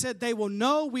 They said they will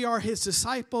know we are his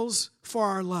disciples for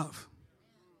our love.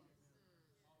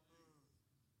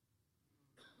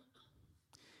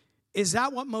 Is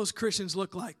that what most Christians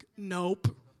look like?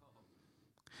 Nope.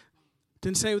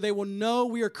 Didn't say they will know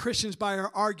we are Christians by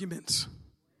our arguments,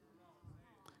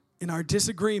 in our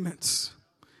disagreements,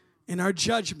 in our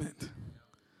judgment,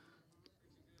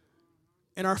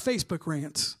 in our Facebook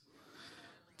rants.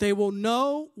 They will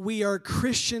know we are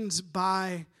Christians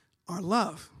by our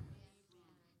love.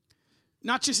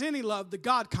 Not just any love, the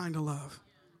God kind of love.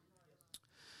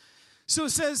 So it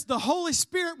says the Holy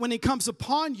Spirit, when he comes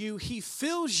upon you, he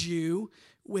fills you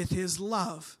with his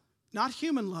love. Not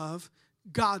human love,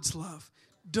 God's love,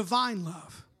 divine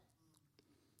love.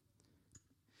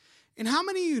 And how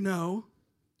many of you know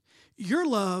your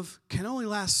love can only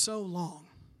last so long,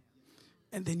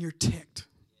 and then you're ticked?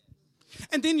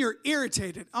 And then you're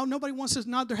irritated. Oh, nobody wants to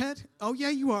nod their head? Oh, yeah,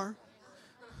 you are.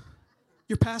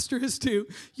 Your pastor is too.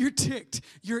 You're ticked.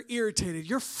 You're irritated.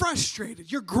 You're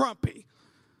frustrated. You're grumpy.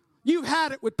 You've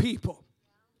had it with people.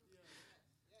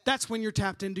 That's when you're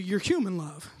tapped into your human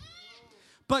love.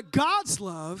 But God's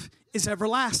love is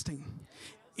everlasting,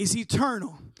 is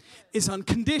eternal, is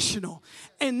unconditional.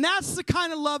 And that's the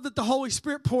kind of love that the Holy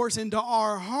Spirit pours into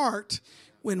our heart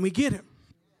when we get him.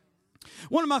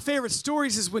 One of my favorite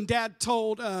stories is when Dad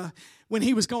told when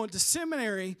he was going to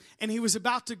seminary and he was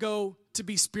about to go to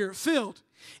be Spirit-filled.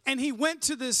 And he went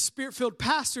to this Spirit-filled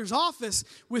pastor's office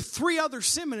with 3 other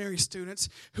seminary students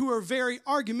who are very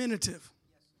argumentative,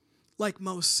 like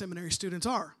most seminary students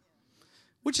are,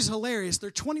 which is hilarious. They're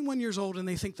 21 years old and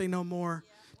they think they know more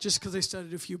just because they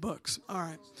studied a few books. All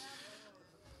right.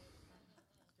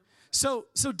 So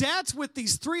Dad's with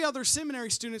these 3 other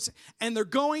seminary students, and they're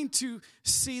going to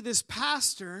see this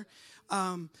pastor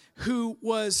who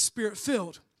was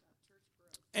Spirit-filled.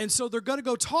 And so they're going to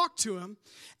go talk to him,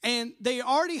 and they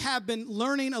already have been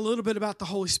learning a little bit about the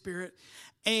Holy Spirit,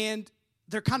 and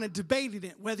they're kind of debating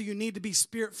it, whether you need to be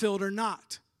Spirit-filled or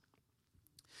not.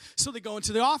 So they go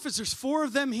into the office. There's 4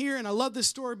 of them here, and I love this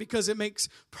story because it makes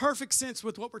perfect sense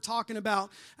with what we're talking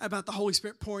about the Holy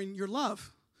Spirit pouring your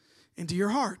love into your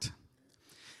heart.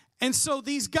 And so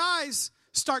these guys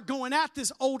start going at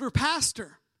this older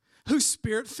pastor who's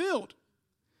Spirit-filled,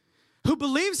 who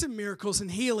believes in miracles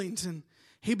and healings, and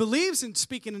he believes in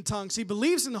speaking in tongues. He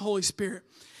believes in the Holy Spirit.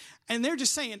 And they're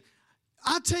just saying,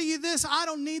 I'll tell you this, I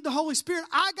don't need the Holy Spirit.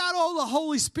 I got all the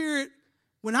Holy Spirit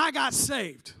when I got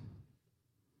saved.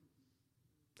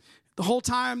 The whole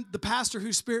time, the pastor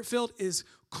who's Spirit-filled is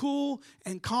cool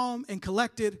and calm and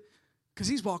collected because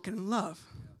he's walking in love,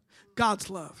 God's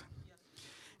love.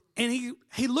 And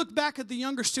he looked back at the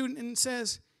younger student and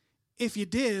says, if you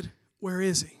did, where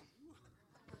is he?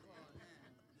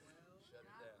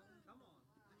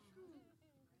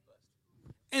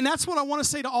 And that's what I want to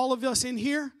say to all of us in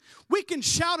here. We can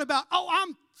shout about, oh,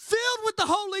 I'm filled with the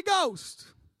Holy Ghost.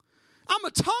 I'm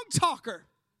a tongue talker.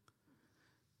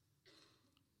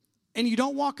 And you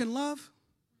don't walk in love?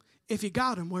 If you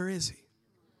got him, where is he?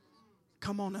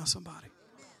 Come on now, somebody.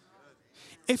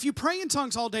 If you pray in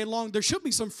tongues all day long, there should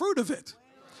be some fruit of it.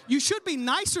 You should be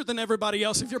nicer than everybody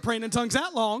else if you're praying in tongues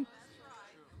that long.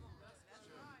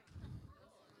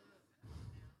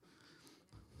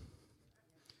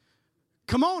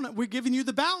 Come on, we're giving you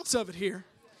the balance of it here.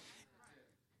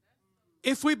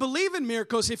 If we believe in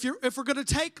miracles, if we're going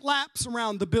to take laps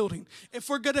around the building, if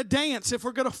we're going to dance, if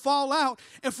we're going to fall out,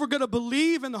 if we're going to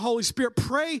believe in the Holy Spirit,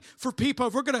 pray for people,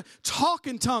 if we're going to talk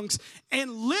in tongues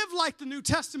and live like the New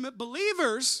Testament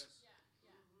believers,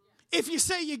 if you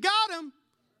say you got him,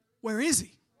 where is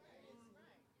he?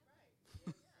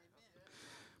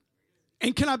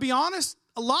 And can I be honest?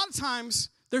 A lot of times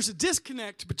there's a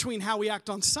disconnect between how we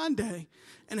act on Sunday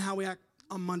and how we act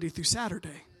on Monday through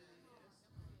Saturday.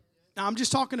 Now, I'm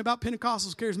just talking about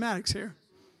Pentecostals, charismatics here.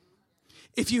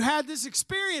 If you had this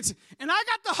experience, and I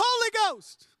got the Holy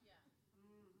Ghost,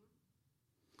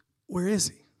 where is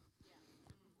he?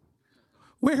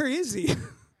 Where is he?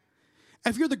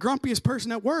 If you're the grumpiest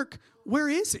person at work, where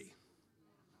is he?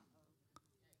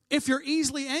 If you're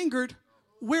easily angered,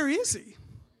 where is he?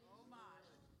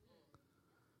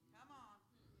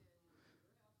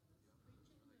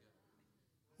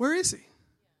 Where is he?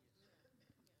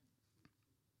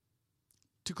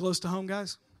 Too close to home,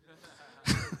 guys?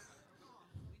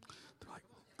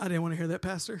 I didn't want to hear that,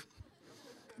 Pastor.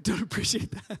 Don't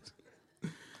appreciate that.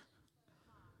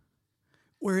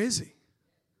 Where is he?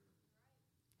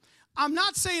 I'm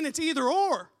not saying it's either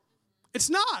or.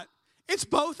 It's not. It's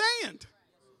both and.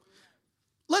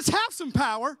 Let's have some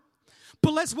power,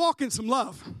 but let's walk in some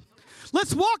love.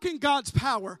 Let's walk in God's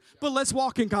power, but let's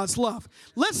walk in God's love.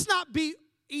 Let's not be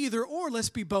either or. Let's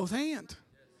be both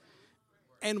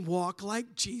and walk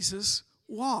like Jesus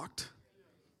walked.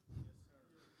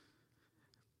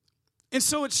 And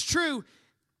so it's true.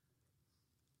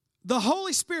 The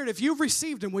Holy Spirit, if you've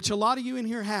received him, which a lot of you in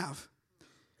here have,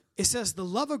 it says the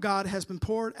love of God has been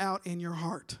poured out in your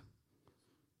heart.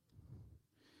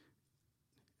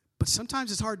 But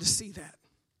sometimes it's hard to see that.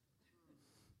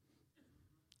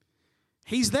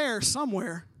 He's there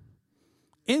somewhere,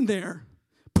 in there,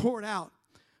 poured out.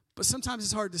 But sometimes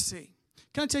it's hard to see.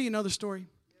 Can I tell you another story?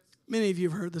 Many of you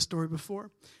have heard this story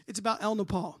before. It's about El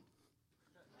Nepal.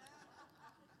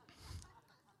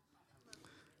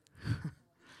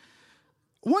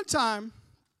 One time,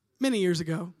 many years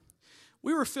ago,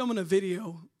 we were filming a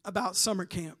video about summer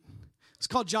camp. It's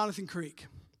called Jonathan Creek.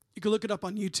 You can look it up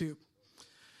on YouTube.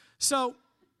 So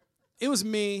it was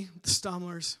me, the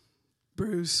Stumblers,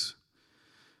 Bruce,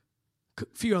 a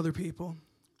few other people.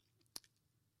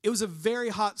 It was a very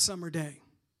hot summer day.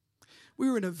 We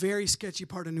were in a very sketchy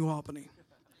part of New Albany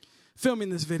filming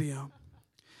this video.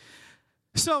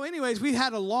 So anyways, we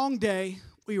had a long day.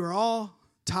 We were all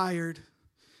tired,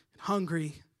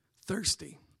 hungry,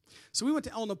 thirsty. So we went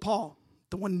to El Nepal,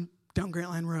 the one down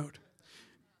Grantline Road.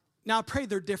 Now I pray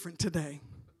they're different today,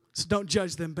 so don't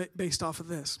judge them based off of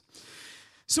this.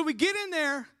 So we get in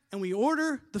there and we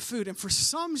order the food, and for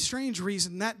some strange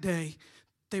reason that day,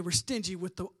 they were stingy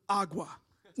with the agua,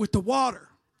 with the water.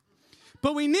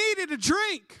 But we needed a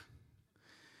drink.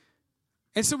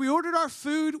 And so we ordered our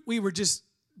food. We were just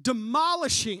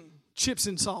demolishing chips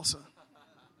and salsa.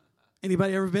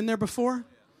 Anybody ever been there before?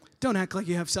 Don't act like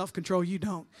you have self-control. You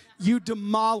don't. You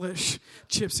demolish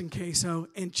chips and queso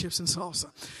and chips and salsa.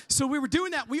 So we were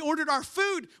doing that. We ordered our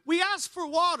food. We asked for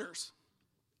waters.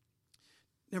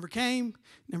 Never came,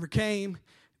 never came,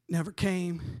 never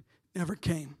came, never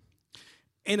came.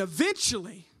 And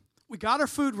eventually, we got our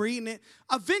food, we're eating it.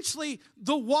 Eventually,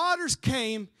 the waters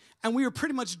came, and we were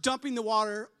pretty much dumping the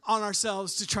water on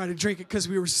ourselves to try to drink it because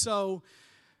we were so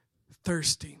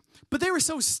thirsty. But they were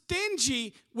so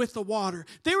stingy with the water.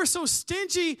 They were so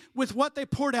stingy with what they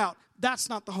poured out. That's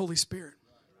not the Holy Spirit.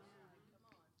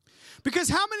 Because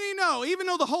how many know, even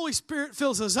though the Holy Spirit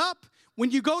fills us up,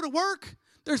 when you go to work,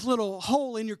 there's a little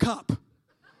hole in your cup.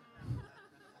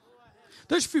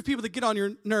 There's a few people that get on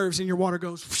your nerves and your water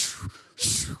goes.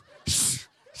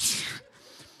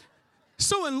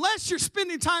 So unless you're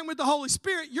spending time with the Holy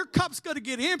Spirit, your cup's going to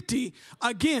get empty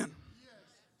again.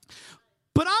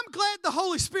 But I'm glad the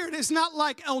Holy Spirit is not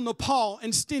like El Nepal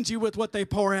and stingy with what they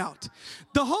pour out.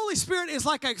 The Holy Spirit is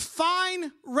like a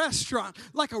fine restaurant,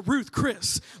 like a Ruth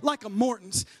Chris, like a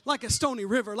Morton's, like a Stony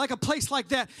River, like a place like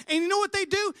that. And you know what they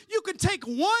do? You can take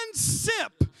one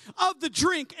sip of the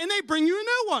drink and they bring you a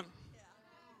new one.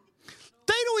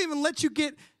 They don't even let you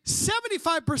get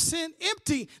 75%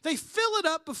 empty. They fill it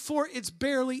up before it's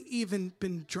barely even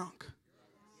been drunk.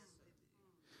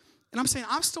 And I'm saying,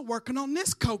 I'm still working on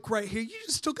this Coke right here. You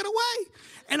just took it away.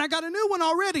 And I got a new one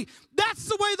already. That's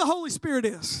the way the Holy Spirit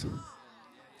is.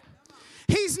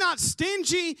 He's not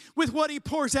stingy with what he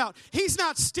pours out. He's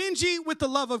not stingy with the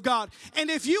love of God. And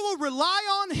if you will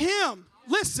rely on him,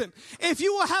 listen, if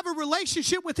you will have a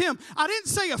relationship with him, I didn't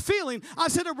say a feeling, I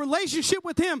said a relationship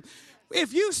with him.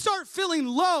 If you start feeling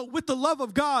low with the love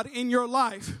of God in your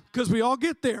life, because we all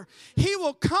get there, he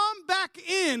will come back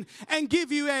in and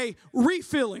give you a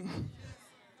refilling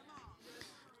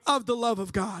of the love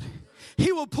of God.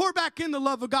 He will pour back in the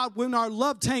love of God when our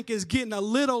love tank is getting a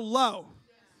little low.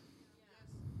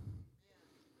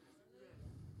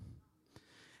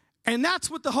 And that's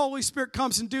what the Holy Spirit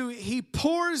comes and do. He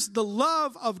pours the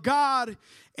love of God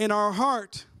in our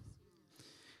heart.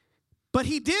 But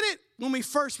he did it when we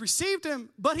first received him,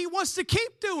 but he wants to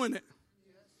keep doing it.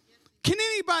 Can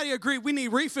anybody agree we need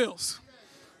refills?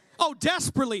 Oh,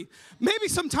 desperately. Maybe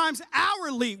sometimes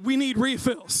hourly we need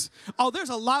refills. Oh, there's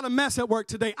a lot of mess at work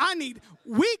today. I need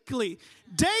weekly,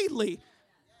 daily,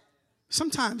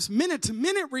 sometimes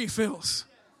minute-to-minute refills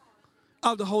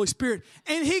of the Holy Spirit.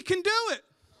 And he can do it.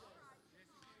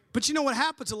 But you know what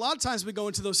happens? A lot of times we go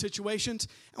into those situations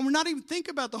and we're not even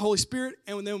thinking about the Holy Spirit.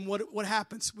 And then what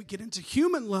happens? We get into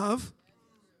human love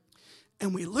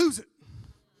and we lose it.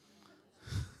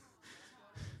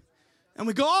 And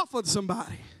we go off with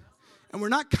somebody. And we're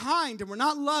not kind and we're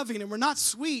not loving and we're not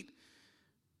sweet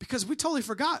because we totally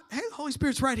forgot. Hey, the Holy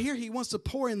Spirit's right here. He wants to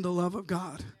pour in the love of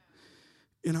God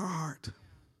in our heart.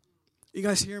 You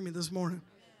guys hear me this morning?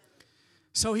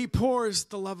 So he pours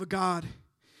the love of God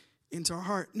into our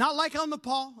heart. Not like on the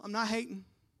Paul. I'm not hating.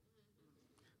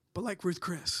 But like Ruth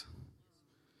Chris.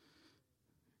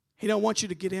 He don't want you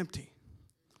to get empty.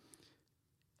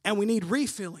 And we need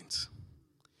refillings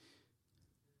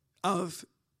of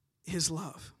his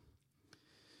love.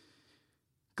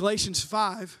 Galatians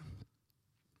 5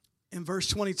 in verse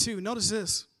 22. Notice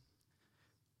this.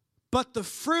 But the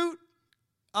fruit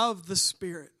of the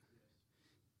Spirit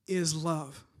is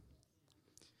love,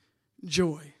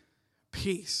 joy,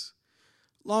 peace,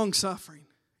 long-suffering,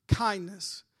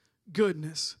 kindness,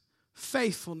 goodness,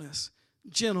 faithfulness,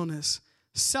 gentleness,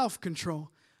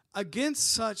 self-control.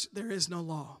 Against such there is no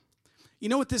law. You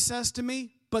know what this says to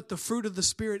me? But the fruit of the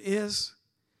Spirit is,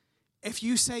 if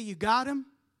you say you got him,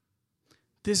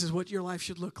 this is what your life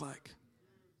should look like.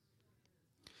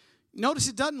 Notice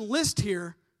it doesn't list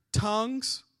here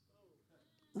tongues,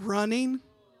 running,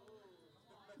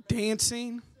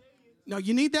 dancing. Now,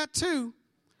 you need that too,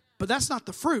 but that's not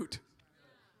the fruit.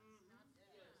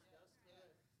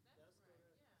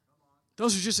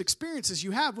 Those are just experiences you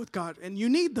have with God, and you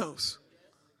need those.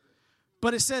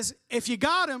 But it says, if you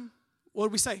got him, what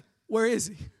do we say? Where is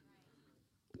he?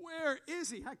 Where is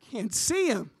he? I can't see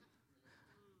him.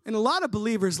 In a lot of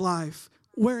believers' life,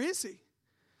 where is he?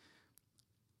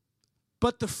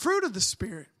 But the fruit of the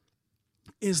Spirit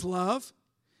is love,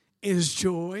 is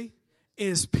joy,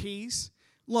 is peace,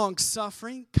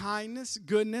 long-suffering, kindness,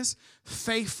 goodness,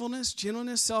 faithfulness,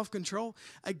 gentleness, self-control.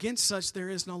 Against such there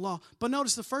is no law. But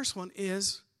notice the first one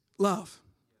is love.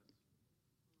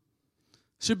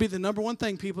 Should be the number one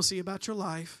thing people see about your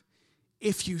life.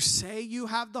 If you say you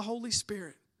have the Holy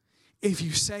Spirit, if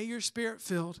you say you're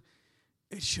Spirit-filled,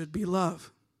 it should be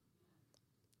love.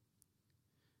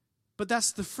 But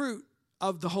that's the fruit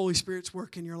of the Holy Spirit's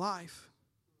work in your life.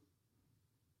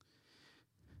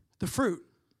 The fruit.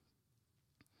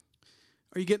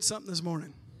 Are you getting something this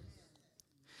morning?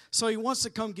 So he wants to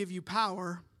come give you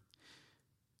power,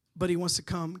 but he wants to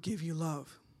come give you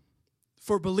love.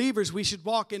 For believers, we should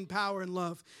walk in power and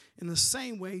love in the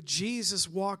same way Jesus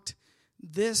walked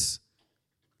this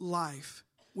life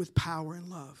with power and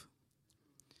love.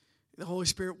 The Holy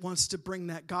Spirit wants to bring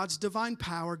that. God's divine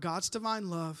power, God's divine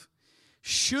love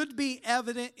should be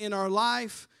evident in our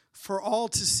life for all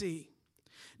to see.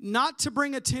 Not to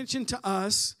bring attention to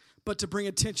us, but to bring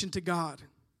attention to God.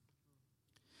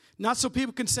 Not so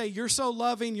people can say, you're so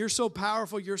loving, you're so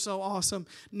powerful, you're so awesome.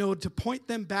 No, to point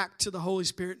them back to the Holy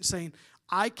Spirit and saying,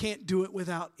 I can't do it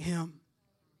without him.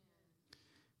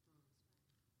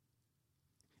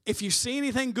 If you see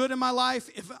anything good in my life,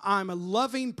 if I'm a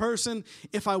loving person,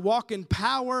 if I walk in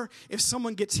power, if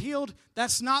someone gets healed,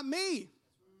 that's not me.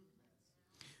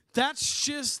 That's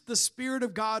just the Spirit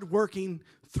of God working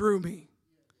through me,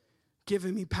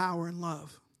 giving me power and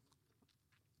love.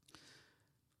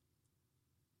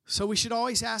 So we should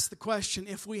always ask the question,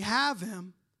 if we have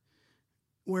him,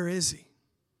 where is he?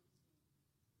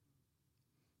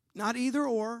 Not either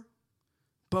or,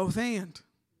 both and.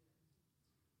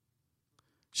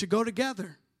 Should go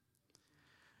together.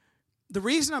 The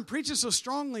reason I'm preaching so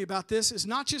strongly about this is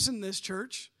not just in this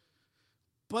church,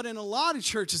 but in a lot of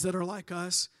churches that are like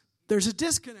us, there's a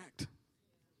disconnect.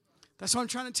 That's why I'm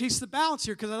trying to teach the balance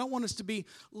here, because I don't want us to be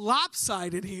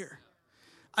lopsided here.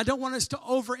 I don't want us to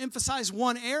overemphasize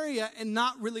one area and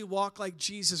not really walk like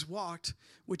Jesus walked,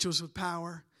 which was with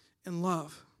power and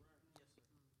love.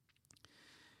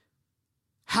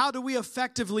 How do we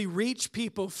effectively reach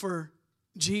people for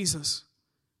Jesus?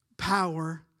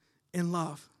 Power and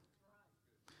love.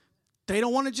 They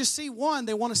don't want to just see one,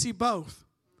 they want to see both.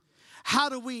 How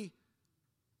do we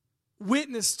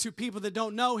witness to people that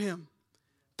don't know him?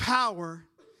 Power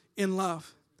and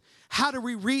love. How do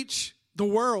we reach the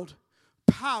world?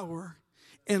 Power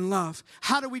and love.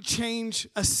 How do we change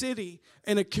a city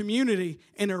and a community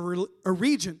and a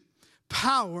region?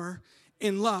 Power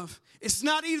and love. It's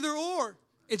not either or,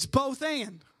 it's both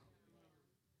and.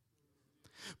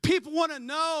 People want to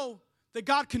know that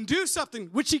God can do something,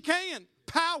 which he can,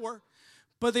 power,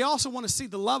 but they also want to see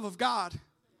the love of God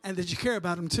and that you care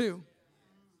about him too.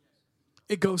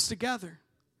 It goes together.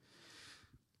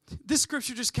 This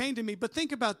scripture just came to me, but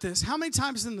think about this. How many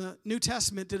times in the New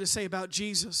Testament did it say about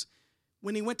Jesus,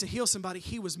 when he went to heal somebody,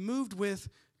 he was moved with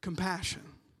compassion?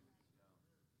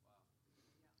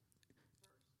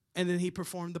 and then he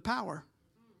performed the power.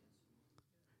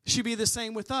 It should be the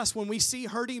same with us. When we see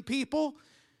hurting people,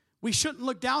 we shouldn't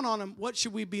look down on them. What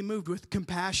should we be moved with?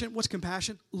 Compassion. What's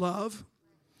compassion? Love.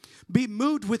 Be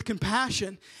moved with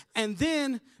compassion. And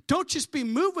then don't just be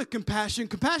moved with compassion.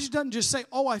 Compassion doesn't just say,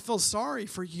 oh, I feel sorry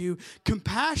for you.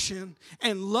 Compassion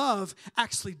and love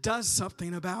actually does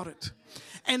something about it.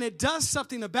 And it does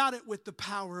something about it with the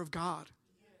power of God.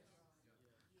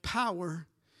 Power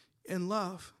and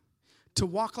love. To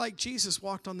walk like Jesus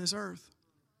walked on this earth.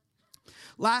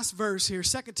 Last verse here,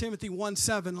 2 Timothy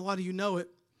 1:7. A lot of you know it.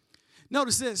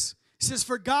 Notice this. It says,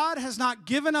 for God has not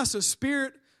given us a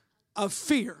spirit of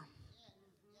fear.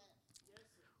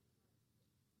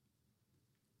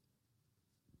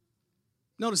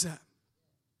 Notice that.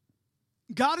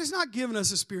 God has not given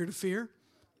us a spirit of fear.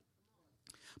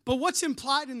 But what's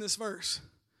implied in this verse?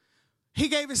 He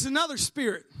gave us another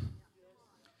spirit.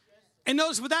 And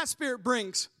notice what that spirit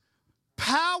brings.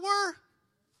 Power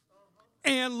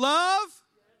and love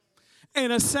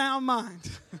and a sound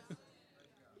mind.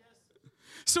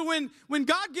 So when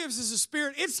God gives us a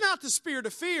spirit, it's not the spirit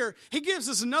of fear. He gives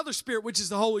us another spirit, which is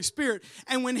the Holy Spirit.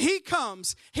 And when he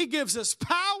comes, he gives us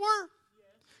power,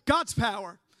 God's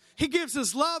power. He gives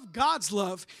us love, God's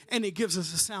love, and he gives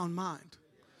us a sound mind.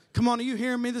 Come on, are you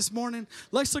hearing me this morning?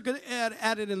 Let's look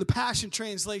at it in the Passion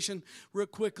Translation real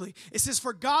quickly. It says,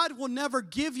 for God will never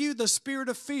give you the spirit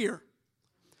of fear,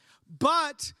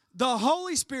 but the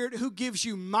Holy Spirit who gives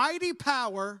you mighty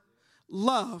power,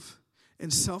 love,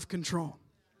 and self-control.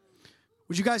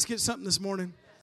 Would you guys get something this morning?